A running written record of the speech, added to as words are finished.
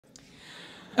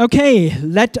Okay,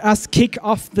 let us kick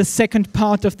off the second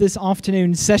part of this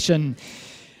afternoon session.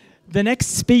 The next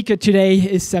speaker today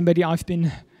is somebody I've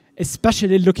been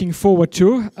especially looking forward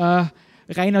to,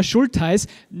 Rainer Schultheis,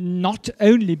 not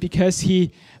only because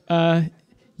he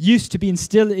used to be and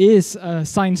still is a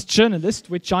science journalist,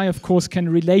 which I of course can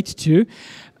relate to,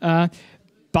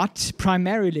 but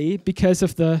primarily because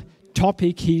of the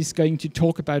topic he's going to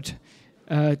talk about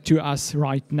to us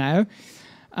right now.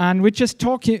 And we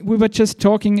were just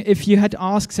talking, if you had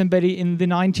asked somebody in the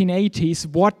 1980s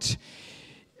what,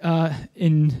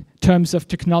 in terms of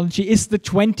technology, is the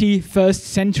 21st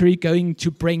century going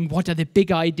to bring? What are the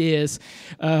big ideas?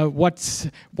 What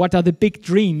are the big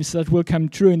dreams that will come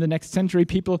true in the next century?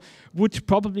 People would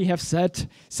probably have said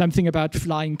something about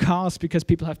flying cars, because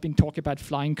people have been talking about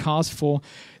flying cars for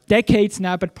decades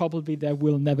now, but probably there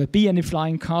will never be any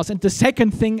flying cars. And the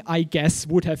second thing, I guess,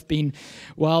 would have been,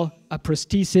 well, a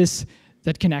prosthesis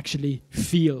that can actually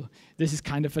feel. This is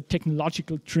kind of a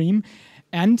technological dream.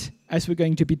 And as we're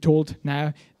going to be told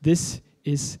now, this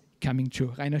is coming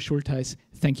true. Rainer Schultheis,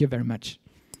 thank you very much.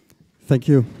 Thank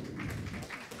you.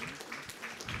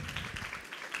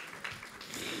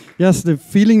 Yes, the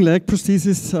feeling leg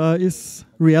prosthesis is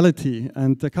reality.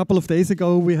 And a couple of days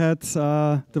ago, we had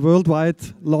the worldwide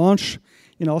launch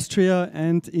in Austria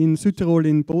and in Südtirol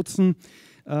in Bozen.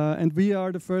 And we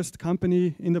are the first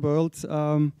company in the world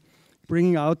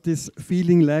bringing out this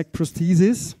feeling leg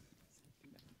prosthesis.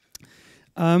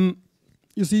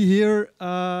 You see here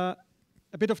a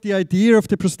bit of the idea of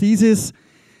the prosthesis.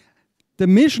 The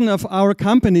mission of our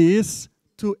company is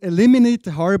to eliminate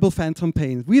the horrible phantom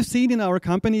pain. We've seen in our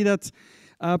company that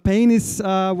pain is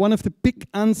one of the big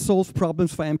unsolved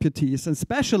problems for amputees, and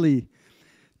especially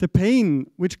the pain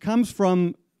which comes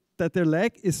from that their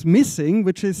leg is missing,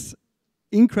 which is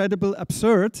incredible,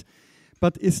 absurd,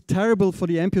 but is terrible for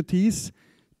the amputees.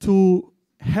 To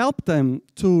help them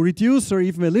to reduce or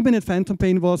even eliminate phantom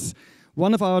pain was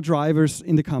one of our drivers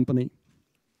in the company.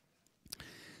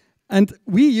 And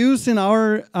we use in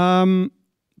our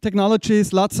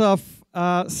technologies lots of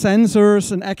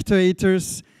sensors and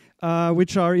actuators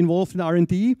which are involved in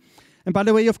R&D. And by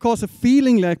the way, of course, a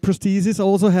feeling leg prosthesis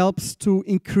also helps to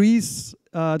increase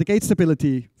the gait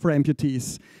stability for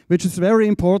amputees, which is very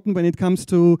important when it comes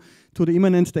to the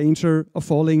imminent danger of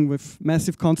falling with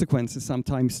massive consequences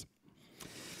sometimes.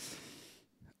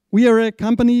 We are a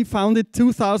company founded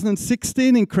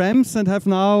 2016 in Krems and have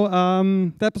now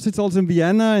deposits also in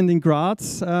Vienna and in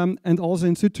Graz and also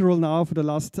in Südtirol now for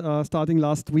the starting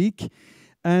last week.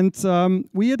 And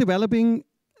we are developing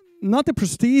not a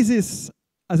prosthesis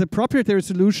as a proprietary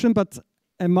solution, but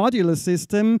a modular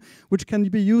system which can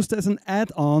be used as an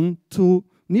add-on to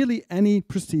nearly any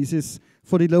prosthesis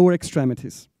for the lower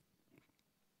extremities.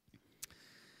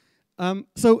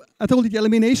 So I told you the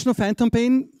elimination of phantom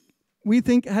pain, we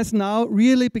think, has now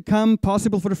really become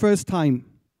possible for the first time.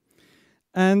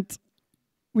 And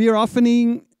we are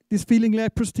offering this feeling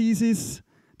leg prosthesis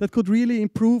that could really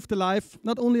improve the life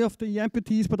not only of the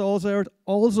amputees, but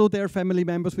also their family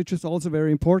members, which is also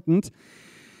very important.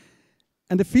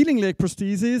 And the feeling leg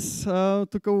prosthesis,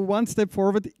 to go one step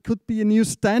forward, could be a new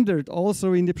standard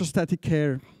also in the prosthetic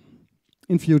care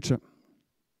in future.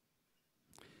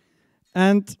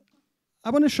 And I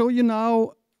want to show you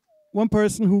now one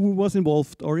person who was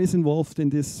involved or is involved in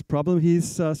this problem.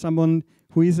 He's someone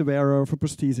who is aware of a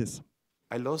prosthesis.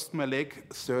 I lost my leg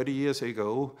 30 years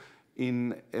ago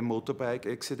in a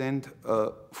motorbike accident.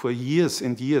 For years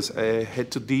and years I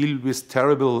had to deal with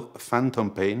terrible phantom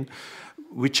pain,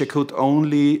 which I could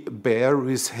only bear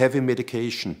with heavy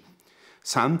medication.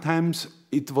 Sometimes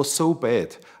it was so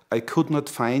bad I could not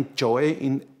find joy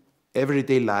in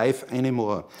everyday life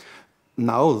anymore.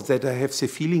 Now that I have the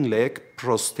feeling leg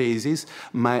prosthesis,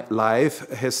 my life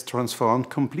has transformed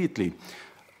completely.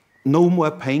 No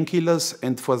more painkillers,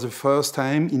 and for the first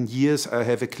time in years I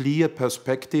have a clear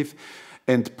perspective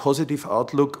and positive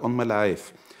outlook on my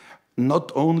life.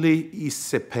 Not only is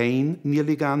the pain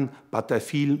nearly gone, but I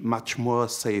feel much more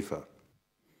safer.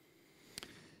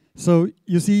 So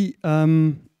you see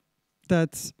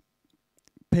that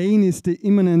pain is the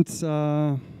imminent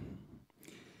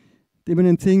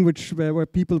thing where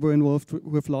people were involved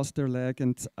who have lost their leg.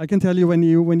 And I can tell you, when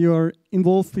you are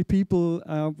involved with people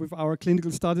with our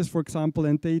clinical studies, for example,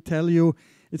 and they tell you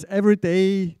it's every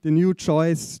day the new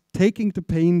choice, taking the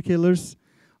painkillers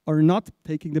or not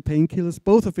taking the painkillers,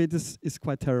 both of it is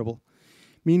quite terrible.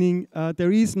 Meaning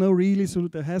there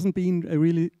hasn't been a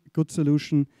really good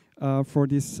solution for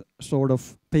this sort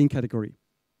of pain category.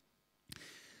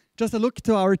 Just a look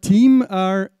to our team.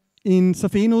 In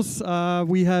Safenus,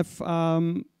 we have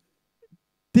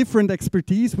different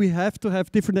expertise. We have to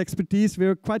have different expertise.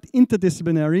 We're quite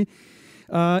interdisciplinary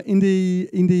in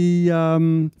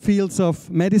the fields of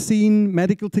medicine,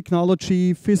 medical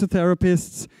technology,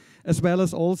 physiotherapists, as well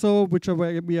as also, which are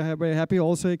we are very happy,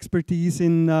 also expertise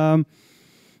in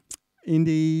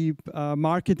the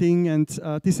marketing and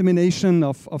dissemination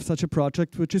of such a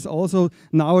project, which is also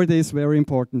nowadays very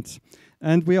important.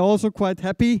 And we're also quite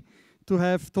happy to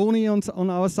have Tony on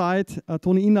our side,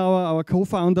 Tony Inauer, our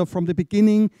co-founder from the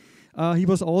beginning. He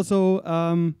was also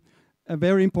a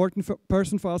very important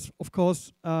person for us, of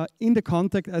course, in the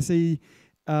contact as a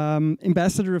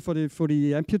ambassador for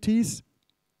the amputees,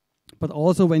 but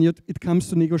also when it comes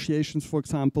to negotiations, for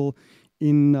example,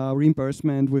 in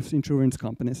reimbursement with insurance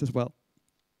companies as well.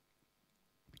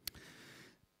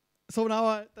 So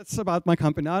now that's about my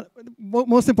company.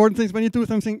 Most important thing is when you do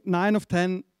something, 9 of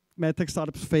 10 medtech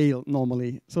startups fail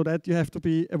normally. So that you have to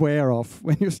be aware of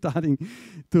when you're starting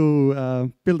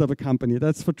to build up a company.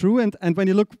 That's for true. And when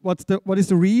you look what is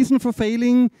the reason for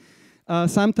failing,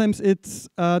 sometimes it's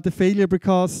the failure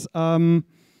because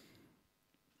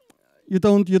you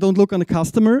don't look on the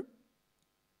customer.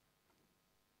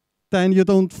 Then you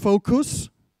don't focus.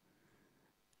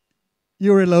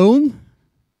 You're alone.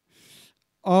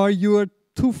 Or you're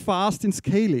too fast in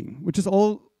scaling, which is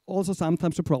also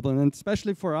sometimes a problem. And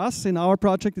especially for us in our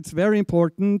project, it's very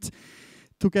important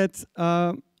to get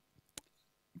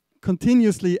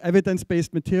continuously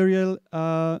evidence-based material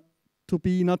to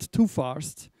be not too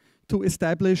fast, to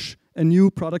establish a new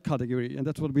product category. And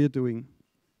that's what we are doing.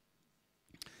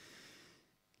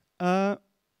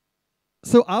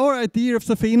 So our idea of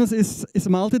Sophenos is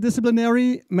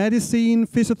multidisciplinary: medicine,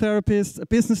 physiotherapists, a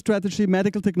business strategy,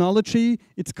 medical technology.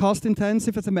 It's cost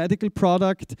intensive as a medical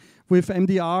product with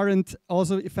MDR, and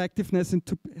also effectiveness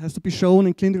has to be shown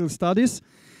in clinical studies.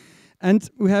 And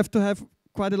we have to have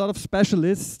quite a lot of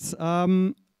specialists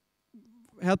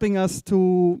helping us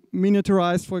to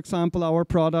miniaturize, for example, our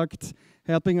product,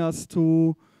 helping us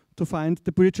to find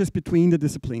the bridges between the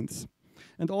disciplines.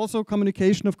 And also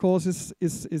communication, of course,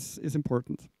 is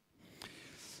important.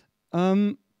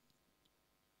 In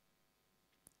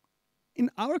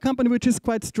our company, which is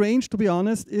quite strange, to be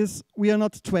honest, is we are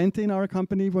not 20 in our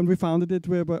company. When we founded it,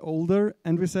 we were older.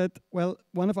 And we said, well,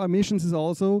 one of our missions is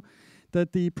also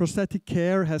that the prosthetic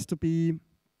care has to be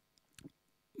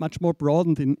much more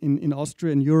broadened in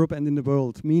Austria, in Europe, and in the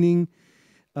world. Meaning,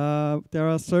 there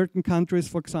are certain countries,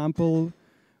 for example,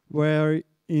 where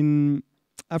in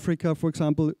Africa, for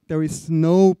example, there is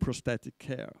no prosthetic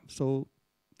care. So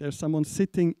there's someone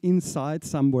sitting inside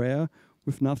somewhere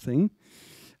with nothing.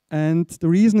 And the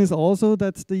reason is also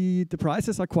that the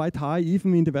prices are quite high,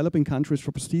 even in developing countries,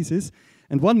 for prosthesis.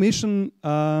 And one mission,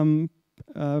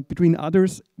 between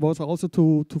others, was also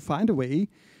to find a way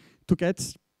to get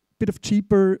a bit of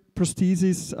cheaper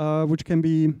prosthesis, which can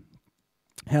be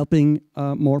helping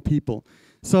more people.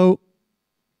 So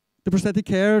the prosthetic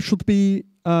care should be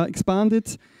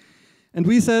expanded. And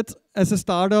we said, as a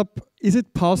startup, is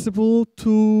it possible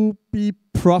to be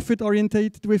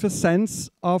profit-oriented with a sense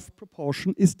of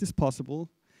proportion? Is this possible?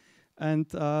 And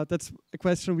that's a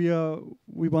question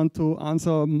we want to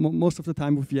answer most of the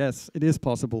time with yes, it is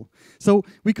possible. So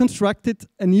we constructed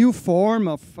a new form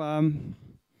of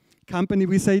company.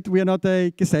 We said we are not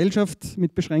a Gesellschaft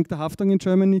mit beschränkter Haftung in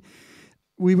Germany.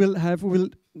 We will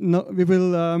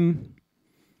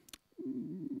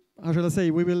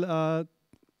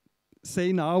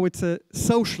say now it's a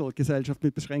social Gesellschaft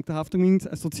mit beschränkter Haftung, means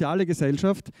a soziale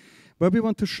Gesellschaft, where we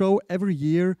want to show every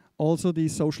year also the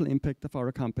social impact of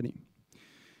our company.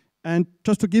 And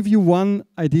just to give you one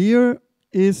idea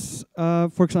is,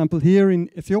 for example, here in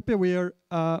Ethiopia, we are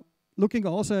looking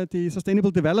also at the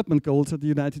Sustainable Development Goals of the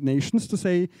United Nations to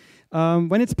say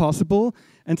when it's possible,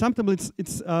 and sometimes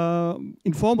it's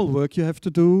informal work you have to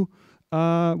do.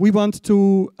 We want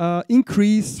to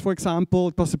increase, for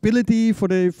example, possibility for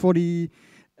the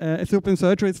Ethiopian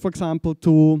surgeries, for example,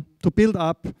 to build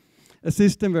up a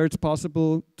system where it's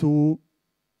possible to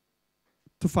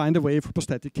find a way for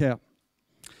prosthetic care.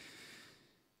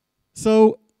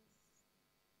 So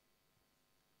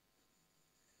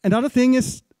another thing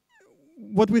is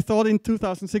what we thought in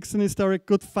 2016, is there a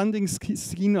good funding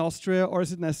scheme in Austria, or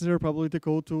is it necessary probably to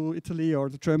go to Italy or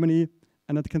to Germany?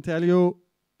 And I can tell you,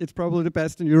 it's probably the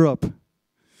best in Europe.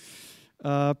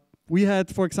 We had,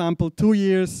 for example, 2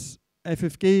 years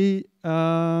FFG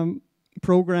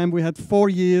program. We had 4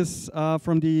 years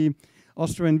from the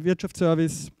Austrian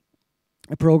Wirtschaftsservice,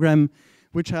 a program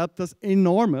which helped us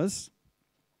enormous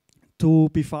to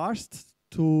be fast,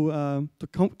 to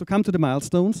come to the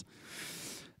milestones.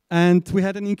 And we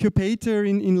had an incubator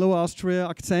in Lower Austria,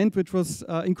 Accent, which was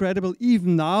incredible,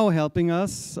 even now helping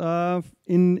us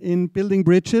in building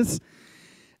bridges.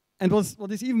 And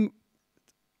what is even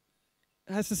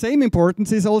has the same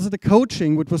importance is also the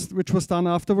coaching, which was done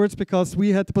afterwards, because we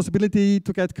had the possibility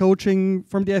to get coaching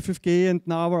from the FFG, and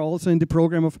now we're also in the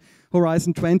program of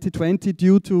Horizon 2020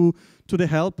 due to the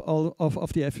help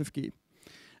of the FFG.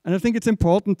 And I think it's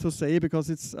important to say, because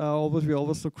it's we're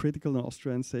always so critical in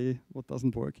Austria and say what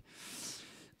doesn't work.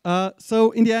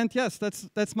 So in the end, yes,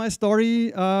 that's my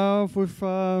story.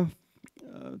 So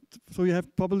you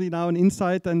have probably now an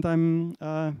insight, and I'm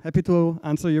happy to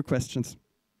answer your questions.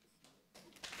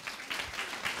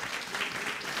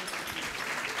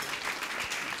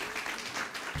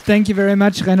 Thank you very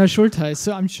much, Rainer Schultheis.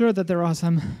 So I'm sure that there are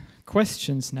some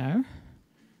questions now.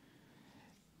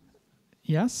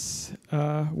 Yes,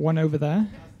 one over there.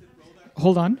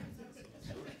 Hold on.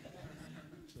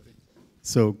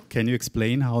 So can you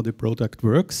explain how the product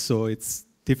works? So it's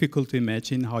difficult to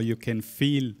imagine how you can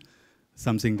feel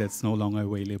something that's no longer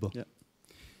available. Yeah.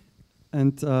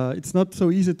 And it's not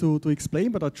so easy to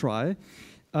explain, but I'll try.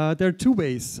 There are two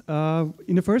ways.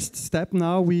 In the first step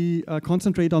now, we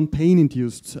concentrate on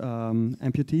pain-induced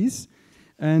amputees.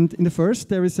 And in the first,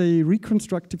 there is a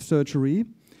reconstructive surgery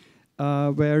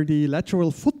where the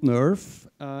lateral foot nerve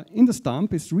in the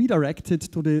stump is redirected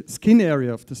to the skin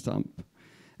area of the stump.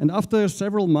 And after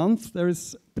several months, there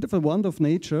is a bit of a wonder of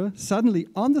nature. Suddenly,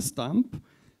 on the stump,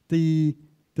 the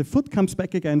foot comes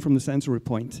back again from the sensory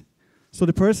point. So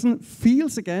the person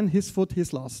feels again his foot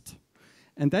he's lost.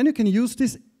 And then you can use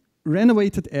this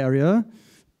renovated area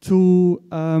to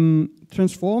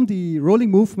transform the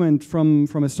rolling movement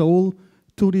from a sole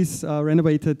to this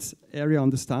renovated area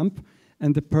on the stump.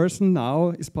 And the person now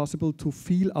is possible to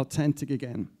feel authentic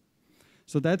again.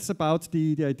 So that's about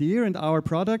the idea. And our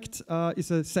product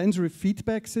is a sensory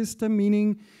feedback system,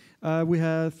 meaning we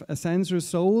have a sensor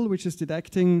sole which is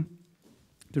detecting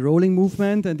the rolling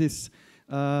movement and is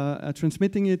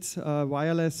transmitting it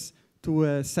wireless to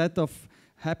a set of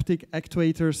haptic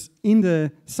actuators in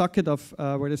the socket of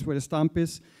where the stump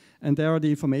is. And there the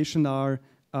information are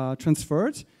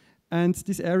transferred. And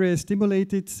this area is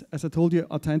stimulated, as I told you,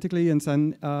 authentically, and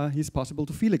then he's possible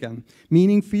to feel again.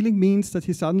 Meaning, feeling means that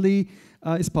he suddenly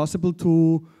is possible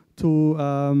to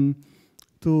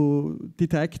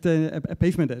detect a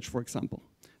pavement edge, for example.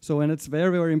 So, and it's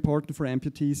very, very important for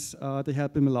amputees. They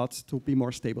help him a lot to be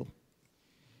more stable.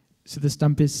 So the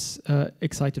stump is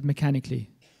excited mechanically?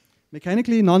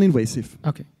 Mechanically, non-invasive.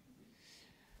 Okay.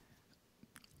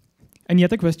 Any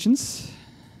other questions?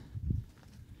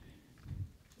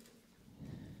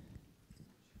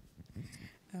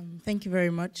 Thank you very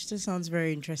much. This sounds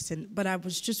very interesting. But I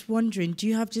was just wondering, do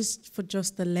you have just for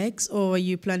just the legs, or are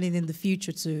you planning in the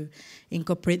future to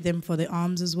incorporate them for the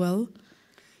arms as well?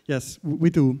 Yes, we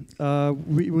do.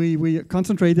 We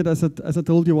concentrated, as I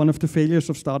told you, one of the failures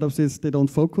of startups is they don't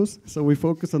focus. So we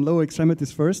focus on lower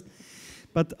extremities first.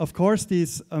 But of course,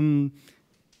 these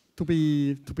to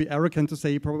be arrogant to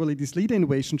say, probably this leader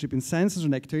innovation in sensors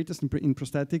and actuators in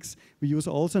prosthetics we use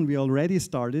also, and we already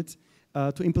started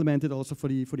to implement it also for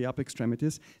the upper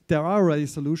extremities. There are already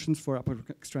solutions for upper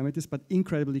extremities, but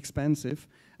incredibly expensive.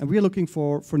 And we are looking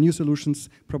for new solutions,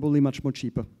 probably much more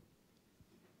cheaper.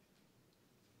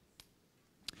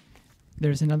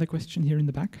 There's another question here in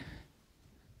the back.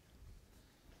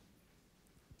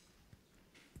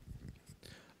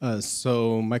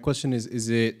 So my question is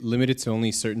it limited to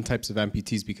only certain types of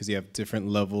amputees because you have different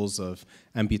levels of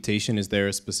amputation? Is there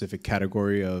a specific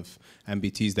category of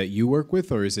amputees that you work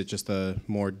with, or is it just a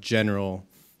more general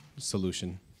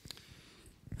solution?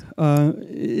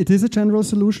 It is a general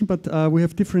solution, but we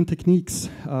have different techniques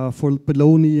for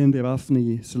below knee and above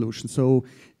knee solutions. So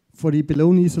for the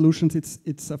below knee solutions,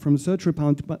 it's from a surgery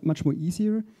point much more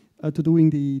easier to doing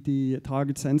the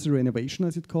target sensor innovation,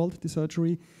 as it's called, the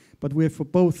surgery. But we have for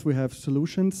both, we have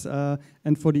solutions.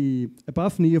 And for the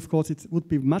above knee, of course, it would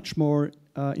be much more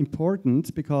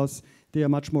important because they are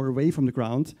much more away from the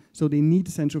ground. So they need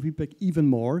central feedback even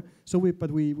more. So we're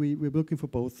looking for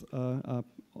both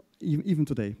even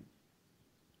today.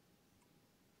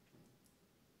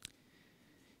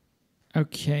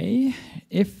 Okay,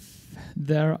 if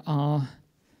there are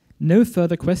no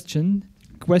further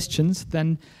questions,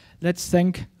 then let's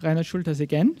thank Rainer Schultheis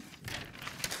again